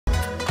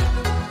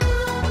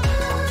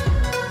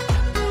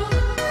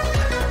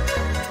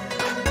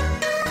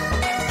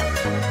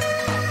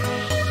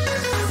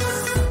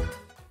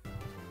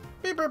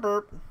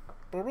burp.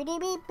 Boopity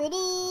beep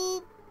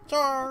bitty.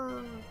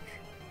 Charge.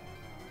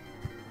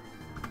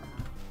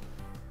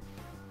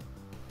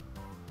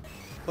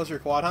 Plus you're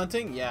quad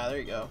hunting? Yeah, there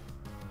you go.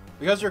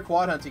 Because you're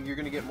quad hunting, you're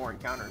going to get more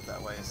encounters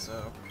that way,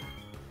 so...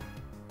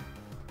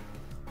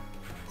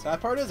 Sad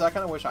part is, I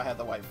kind of wish I had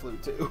the white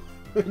flute, too,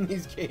 in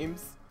these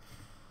games.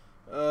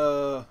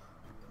 I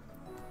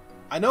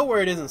know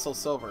where it is in Soul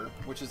Silver,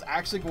 which is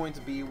actually going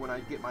to be when I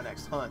get my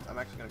next hunt. I'm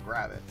actually going to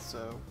grab it,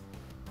 so...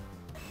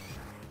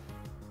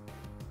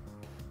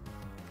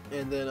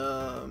 And then,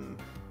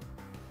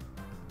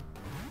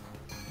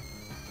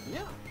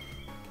 yeah.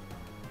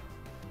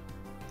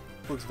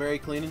 Looks very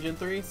clean in Gen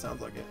 3?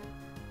 Sounds like it.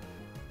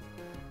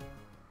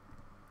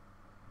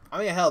 I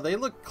mean, hell, they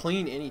look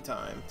clean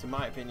anytime, to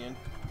my opinion.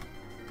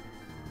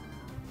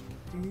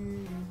 Yo!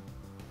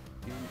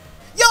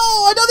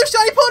 Another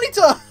shiny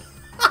PONYTA!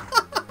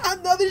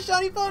 Another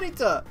shiny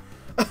PONYTA!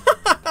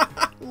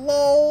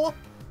 Lol.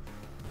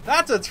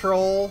 That's a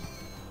troll.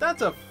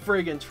 That's a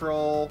friggin'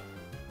 troll.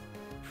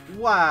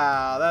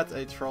 Wow, that's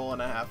a troll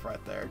and a half right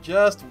there.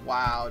 Just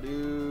wow,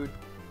 dude.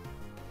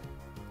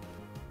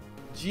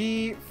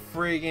 G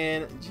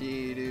friggin'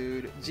 G,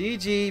 dude.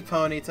 GG,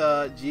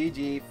 PONYTA.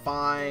 GG.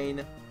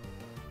 Fine.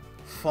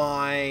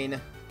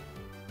 Fine.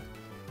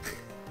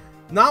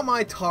 Not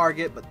my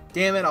target, but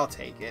damn it, I'll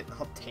take it.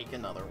 I'll take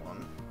another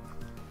one.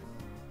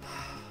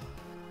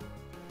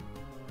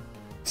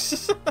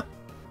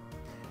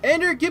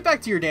 Ender, get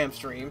back to your damn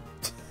stream.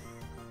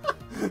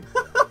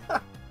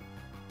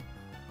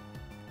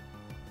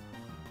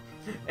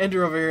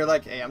 Ender over here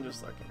like, hey, I'm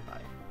just lurking.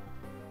 Bye.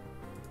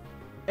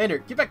 Ender,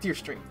 get back to your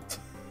stream.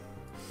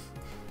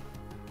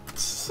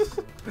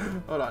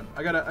 Hold on.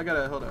 I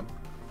gotta, hold on.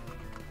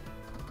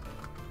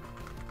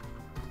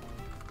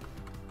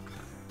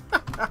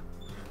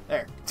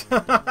 There.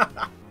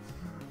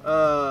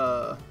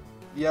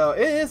 Yo,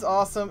 it is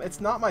awesome. It's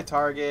not my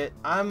target.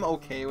 I'm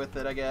okay with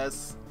it, I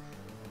guess.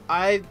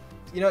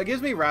 You know, it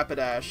gives me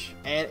Rapidash,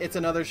 and it's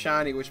another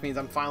shiny, which means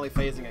I'm finally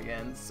phasing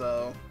again,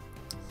 so...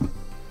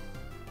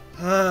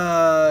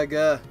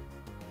 Ugh.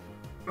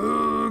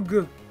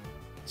 Ugh.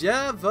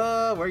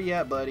 Jeva, where you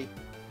at, buddy?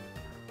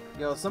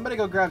 Yo, somebody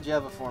go grab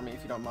Jeva for me,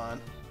 if you don't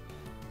mind.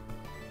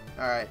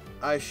 Alright,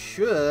 I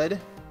should...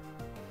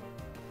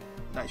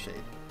 Nightshade.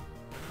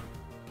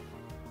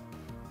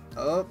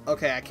 Oh,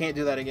 okay, I can't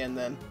do that again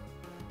then.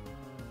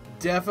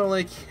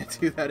 Definitely can't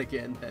do that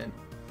again then.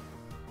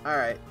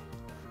 Alright.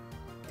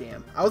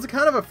 Damn. I was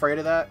kind of afraid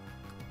of that.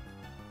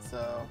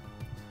 So...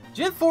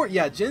 Gen 4,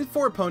 yeah, Gen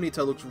 4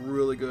 PONYTA looks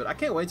really good. I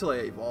can't wait till I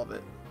evolve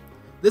it.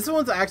 This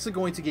one's actually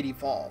going to get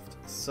evolved,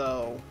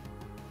 so...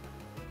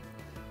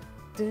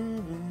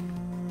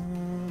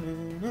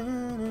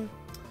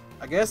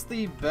 I guess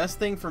the best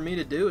thing for me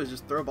to do is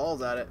just throw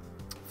balls at it.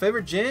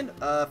 Favorite gen?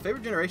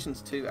 Favorite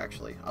generation's 2,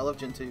 actually. I love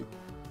Gen 2.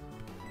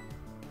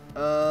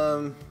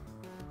 I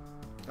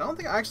don't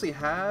think I actually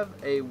have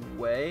a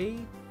way.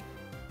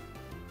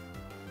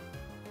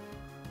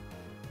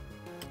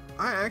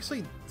 I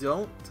actually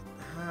don't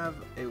have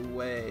a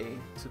way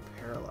to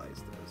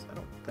paralyze this. I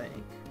don't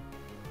think.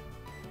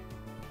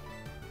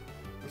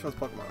 Which one's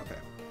Pokemon? Okay.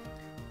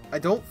 I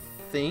don't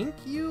think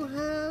you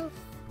have.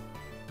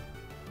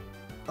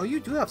 Oh, you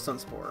do have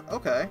Sunspore.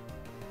 Okay.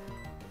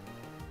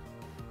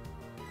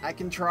 I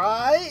can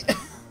try.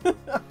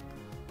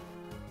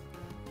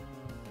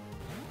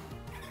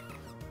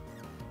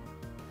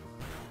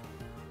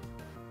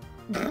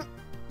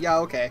 Yeah,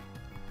 okay.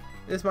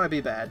 This might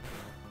be bad.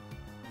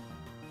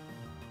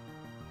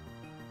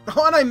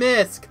 Oh, and I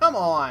missed! Come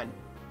on!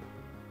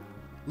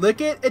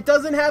 Lick it? It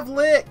doesn't have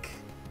lick!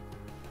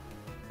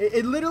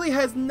 It literally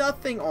has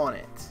nothing on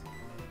it.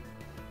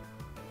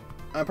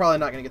 I'm probably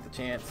not gonna get the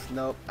chance.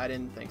 Nope, I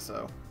didn't think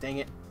so. Dang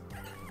it.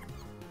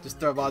 Just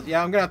throw balls.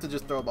 Yeah, I'm gonna have to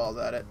just throw balls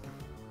at it.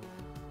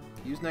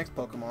 Use next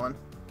Pokemon.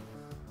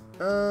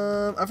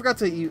 I forgot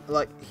to,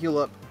 like, heal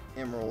up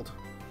Emerald.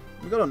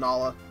 Let me go to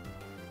Nala.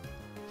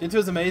 Gen 2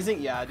 is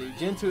amazing? Yeah, dude.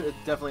 Gen 2 is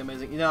definitely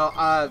amazing. You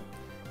know,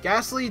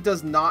 Ghastly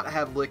does not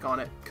have Lick on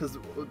it, because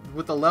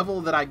with the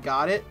level that I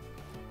got it,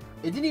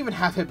 it didn't even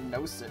have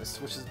Hypnosis,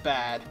 which is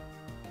bad.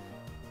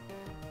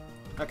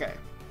 Okay.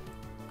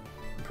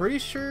 Pretty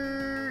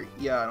sure...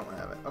 Yeah, I don't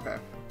have it. Okay.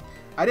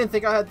 I didn't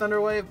think I had Thunder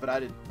Wave, but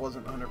I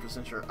wasn't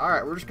 100% sure.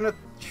 Alright, we're just gonna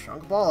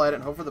chunk a ball at it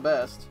and hope for the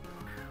best.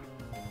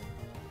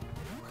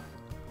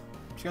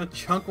 Just gonna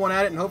chunk one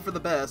at it and hope for the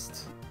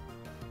best.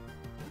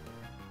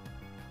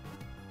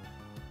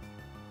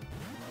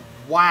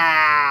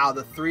 Wow,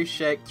 the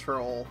 3-shake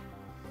troll.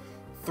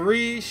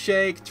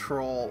 3-shake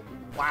troll.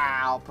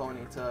 Wow,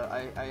 Ponyta.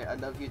 I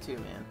love you too,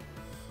 man.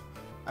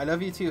 I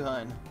love you too,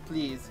 hun.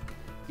 Please.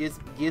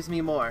 Gives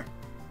me more.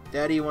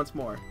 Daddy wants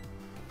more.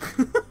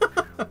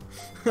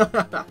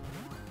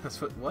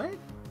 That's what?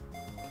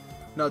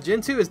 No,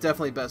 Gen 2 is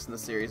definitely best in the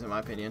series, in my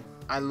opinion.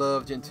 I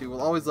love Gen 2.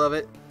 We'll always love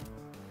it.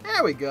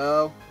 There we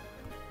go.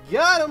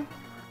 Got him.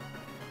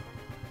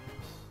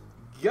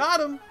 Got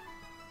him.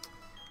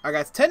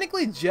 Alright guys,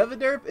 technically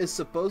Jevaderp is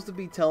supposed to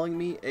be telling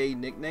me a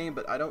nickname,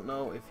 but I don't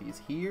know if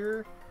he's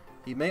here.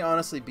 He may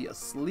honestly be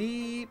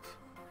asleep.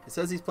 It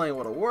says he's playing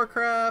World of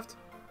Warcraft.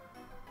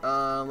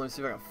 Let me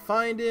see if I can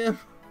find him.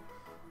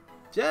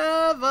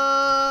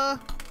 Jeva!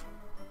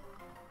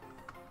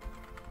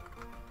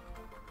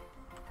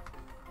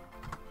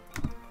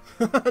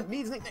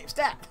 Needs nickname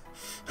stat.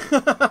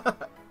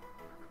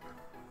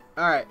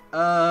 Alright,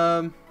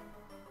 freaking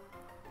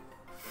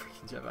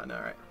Jeva, no,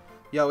 alright.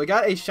 Yo, we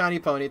got a shiny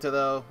Ponyta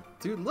though.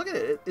 Dude, look at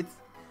it. It's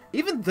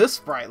even this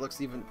sprite looks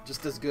even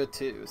just as good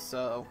too,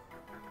 so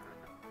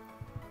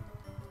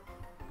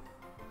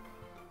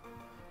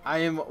I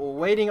am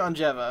waiting on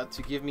Jeva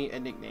to give me a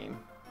nickname.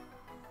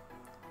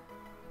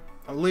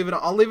 I'll leave it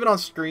on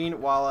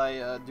screen while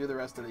I do the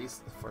rest of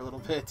these for a little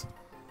bit.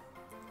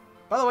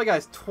 By the way,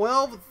 guys,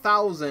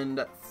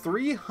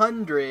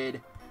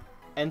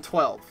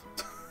 12,312.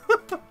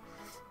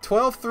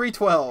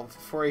 12,312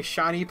 for a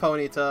shiny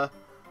Ponyta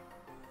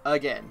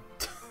again.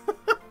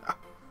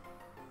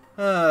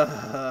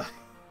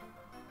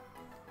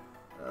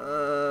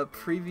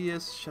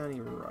 Previous shiny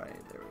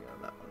right. There we go,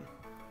 that one.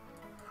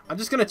 I'm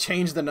just gonna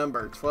change the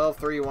number.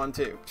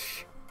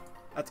 12,312.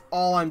 That's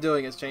all I'm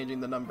doing is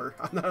changing the number.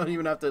 I don't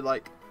even have to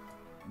like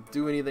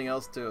do anything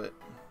else to it.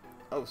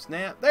 Oh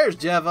snap! There's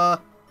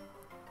Jeva.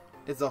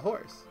 It's a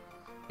horse.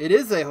 It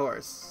is a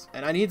horse,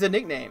 and I need a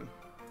nickname.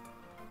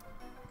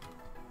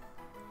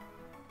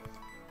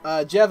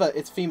 Jeva,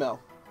 it's female.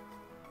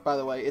 By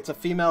the way, it's a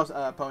female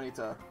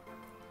Ponyta.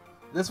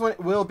 This one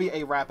will be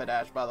a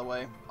Rapidash, by the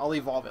way. I'll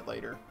evolve it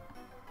later.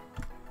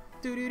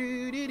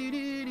 You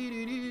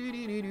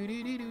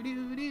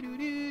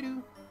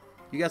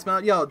guys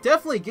smile? Yo,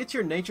 definitely get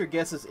your nature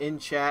guesses in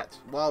chat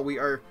while we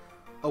are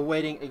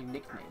awaiting a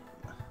nickname.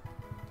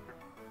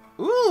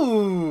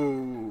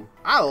 Ooh,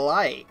 I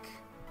like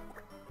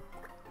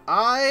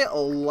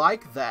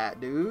that,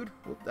 dude.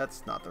 Well,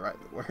 that's not the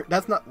right word.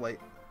 That's not, wait.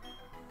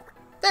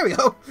 There we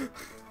go.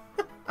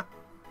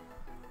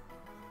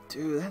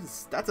 Dude,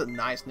 that's a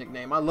nice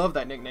nickname. I love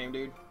that nickname,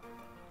 dude.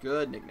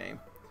 Good nickname.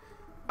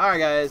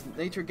 Alright, guys.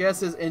 Nature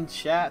guesses in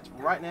chat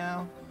right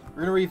now.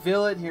 We're going to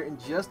reveal it here in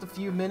just a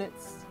few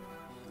minutes.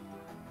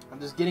 I'm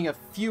just getting a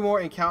few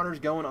more encounters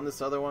going on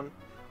this other one.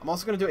 I'm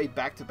also going to do a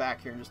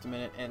back-to-back here in just a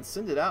minute and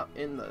send it out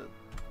in the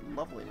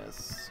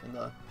loveliness. In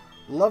the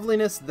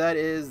loveliness that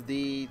is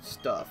the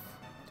stuff.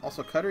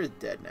 Also, Cutter is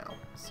dead now.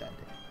 Sad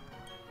day.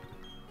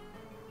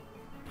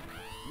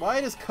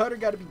 Why does Cutter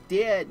got to be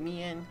dead,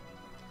 man?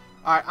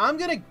 Alright, I'm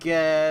gonna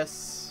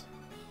guess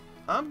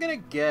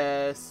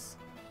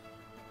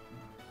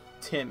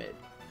timid.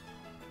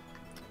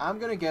 I'm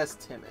gonna guess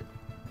timid.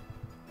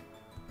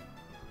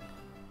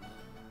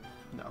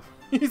 No.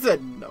 He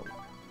said no.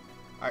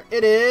 Alright,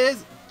 it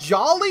is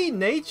Jolly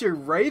Nature.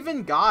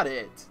 Raven got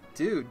it.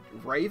 Dude,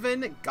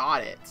 Raven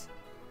got it.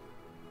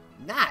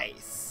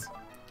 Nice.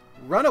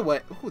 Runaway.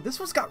 Ooh, this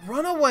one's got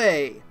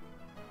Runaway.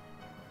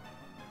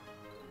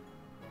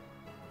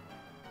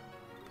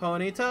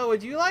 Ponyta,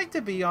 would you like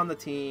to be on the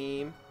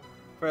team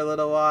for a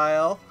little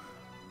while?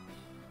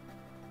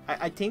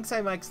 I think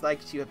so much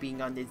likes you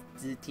being on the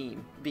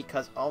team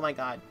because, oh my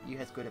god, you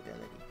has good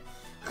ability.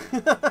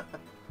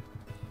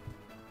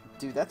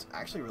 Dude, that's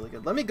actually really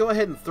good. Let me go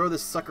ahead and throw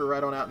this sucker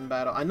right on out in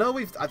battle. I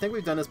think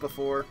we've done this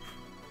before.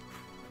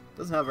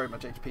 Doesn't have very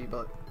much HP,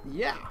 but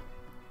yeah.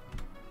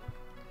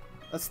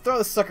 Let's throw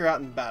this sucker out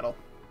in battle.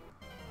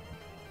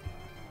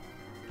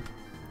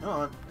 Come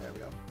on. There we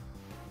go.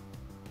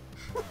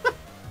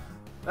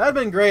 That'd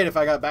been great if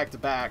I got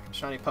back-to-back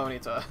shiny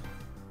Ponyta.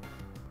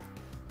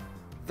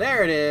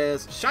 There it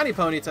is. Shiny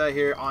Ponyta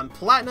here on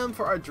Platinum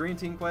for our Dream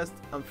Team quest.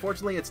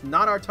 Unfortunately, it's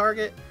not our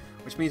target,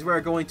 which means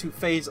we're going to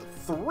phase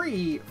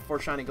 3 for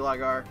shiny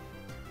Gligar.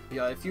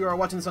 Yeah, if you are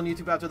watching this on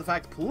YouTube after the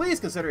fact,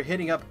 please consider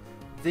hitting up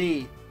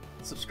the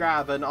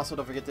subscribe button. Also,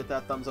 don't forget to hit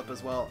that thumbs up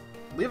as well.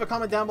 Leave a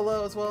comment down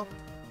below as well.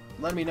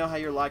 Let me know how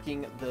you're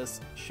liking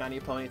this shiny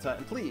Ponyta.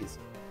 And please,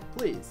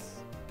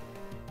 please,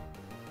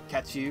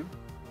 catch you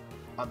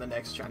on the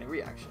next shiny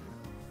reaction.